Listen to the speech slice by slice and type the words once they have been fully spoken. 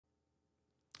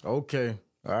Okay.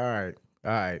 All right.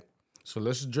 All right. So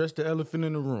let's address the elephant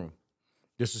in the room.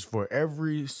 This is for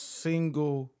every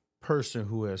single person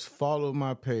who has followed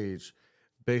my page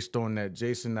based on that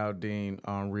Jason Aldean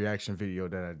reaction video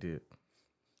that I did.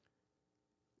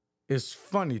 It's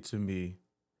funny to me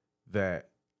that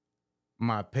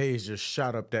my page just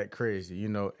shot up that crazy,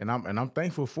 and I'm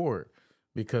thankful for it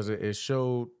because it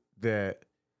showed that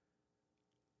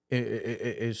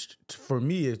it's for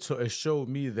me. It showed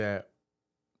me that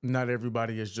not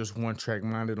everybody is just one track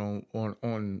minded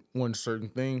on one certain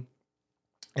thing,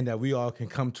 and that we all can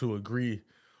come to agree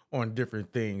on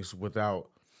different things without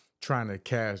trying to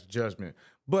cast judgment.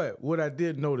 But what I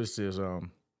did notice is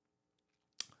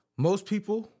most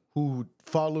people who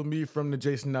follow me from the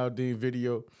Jason Aldean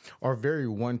video are very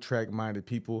one track minded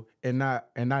people, and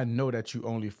I know that you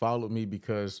only follow me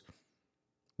because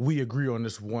we agree on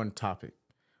this one topic.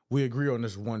 We agree on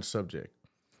this one subject.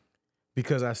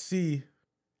 Because I see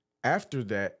after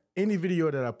that, any video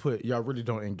that I put, y'all really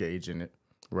don't engage in it,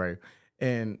 right?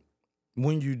 And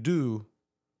when you do,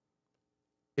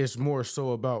 it's more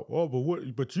so about, oh, but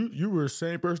what? But you were the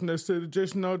same person that said the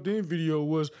Jason Aldean video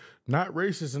was not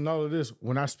racist and all of this.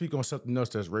 When I speak on something else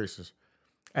that's racist,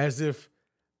 as if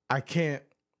I can't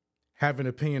have an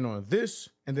opinion on this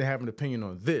and then have an opinion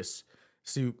on this.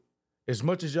 See, as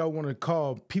much as y'all want to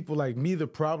call people like me the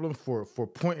problem for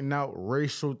pointing out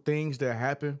racial things that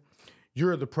happen,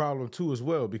 you're the problem too as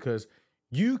well, because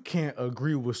you can't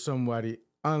agree with somebody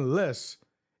unless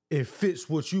it fits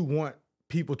what you want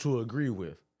people to agree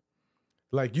with.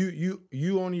 Like you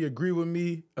only agree with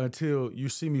me until you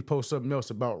see me post something else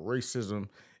about racism,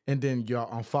 and then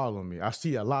y'all unfollow me. I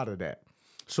see a lot of that.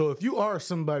 So if you are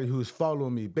somebody who's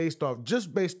following me based off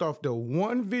the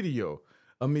one video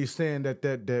of me saying that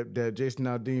Jason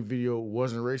Aldean video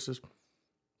wasn't racist,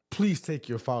 please take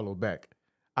your follow back.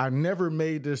 I never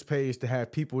made this page to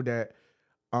have people that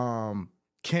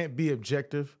can't be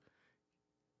objective,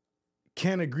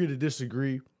 can't agree to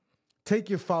disagree. Take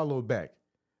your follow back,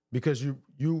 because you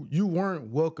weren't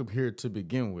welcome here to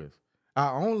begin with.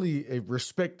 I only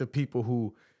respect the people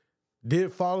who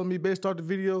did follow me based off the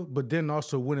video, but then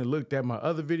also went and looked at my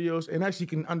other videos and actually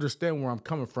can understand where I'm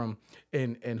coming from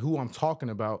and who I'm talking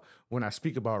about when I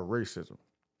speak about racism.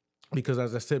 Because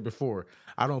as I said before,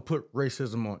 I don't put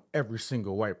racism on every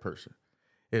single white person.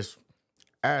 It's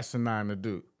asinine to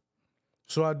do.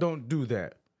 So I don't do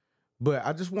that. But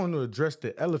I just want to address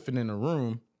the elephant in the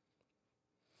room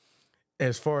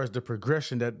as far as the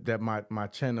progression that my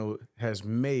channel has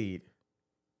made,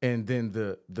 and then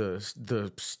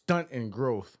the stunt in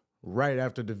growth right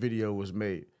after the video was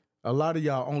made. A lot of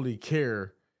y'all only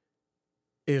care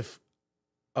if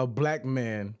a black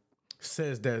man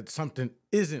says that something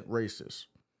isn't racist,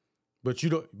 but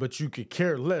you could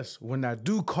care less when I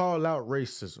do call out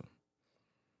racism.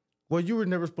 Well, you were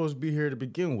never supposed to be here to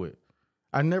begin with.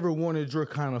 I never wanted your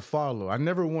kind of follow. I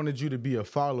never wanted you to be a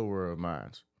follower of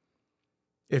mine.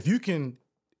 If you can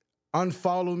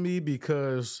unfollow me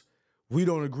because we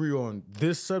don't agree on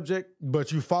this subject,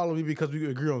 but you follow me because we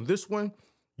agree on this one,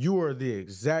 you are the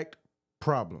exact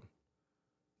problem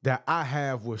that I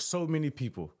have with so many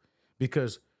people,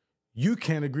 because you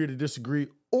can't agree to disagree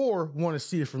or want to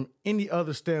see it from any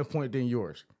other standpoint than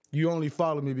yours. You only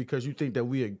follow me because you think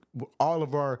that all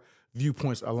of our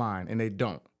viewpoints align, and they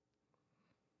don't.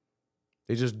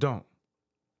 They just don't.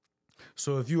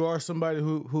 So if you are somebody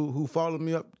who followed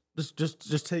me up,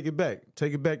 just take it back.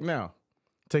 Take it back now.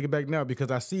 Take it back now, because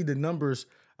I see the numbers.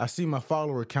 I see my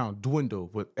follower count dwindle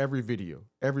with every video.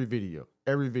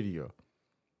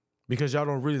 Because y'all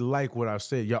don't really like what I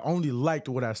said. Y'all only liked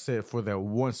what I said for that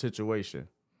one situation.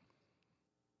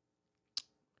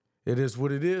 It is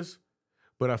what it is,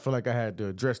 but I feel like I had to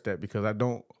address that because I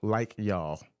don't like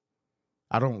y'all.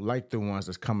 I don't like the ones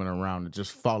that's coming around and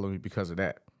just follow me because of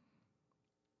that.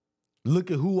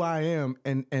 Look at who I am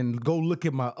and go look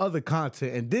at my other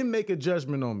content and then make a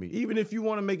judgment on me. Even if you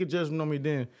want to make a judgment on me,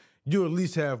 then you at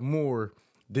least have more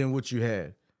than what you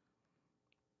had.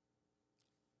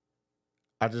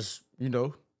 I just,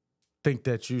 think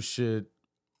that you should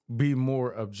be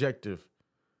more objective.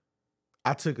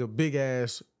 I took a big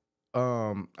ass,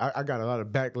 I got a lot of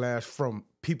backlash from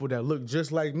people that look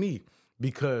just like me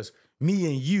because me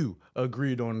and you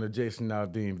agreed on the Jason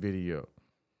Aldean video.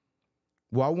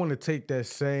 Well, I want to take that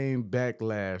same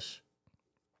backlash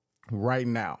right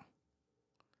now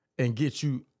and get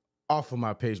you off of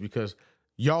my page, because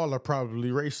y'all are probably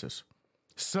racist.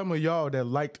 Some of y'all that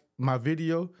liked my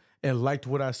video and liked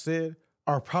what I said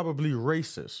are probably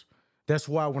racist. That's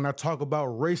why when I talk about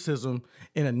racism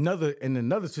in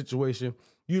another situation,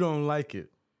 you don't like it.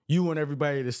 You want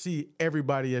everybody to see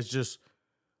everybody as just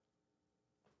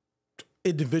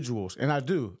individuals, and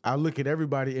I look at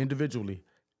everybody individually,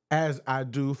 as I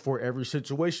do for every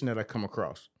situation that I come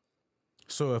across.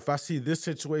 So if I see this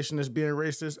situation as being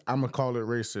racist, I'm gonna call it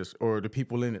racist, or the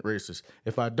people in it racist.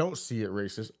 If I don't see it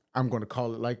racist, I'm gonna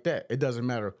call it like that. It doesn't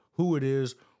matter who it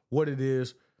is, what it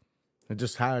is, and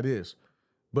just how it is.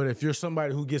 But if you're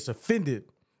somebody who gets offended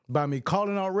by me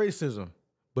calling out racism,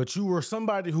 but you were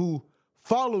somebody who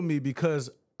followed me because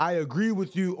I agree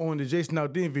with you on the Jason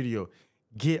Aldean video,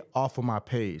 get off of my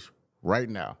page right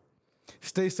now.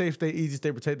 Stay safe, stay easy,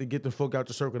 stay protected. Get the folk out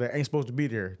the circle that ain't supposed to be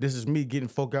there. This is me getting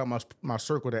folk out my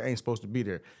circle that ain't supposed to be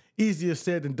there. Easier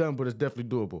said than done, but it's definitely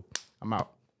doable. I'm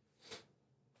out.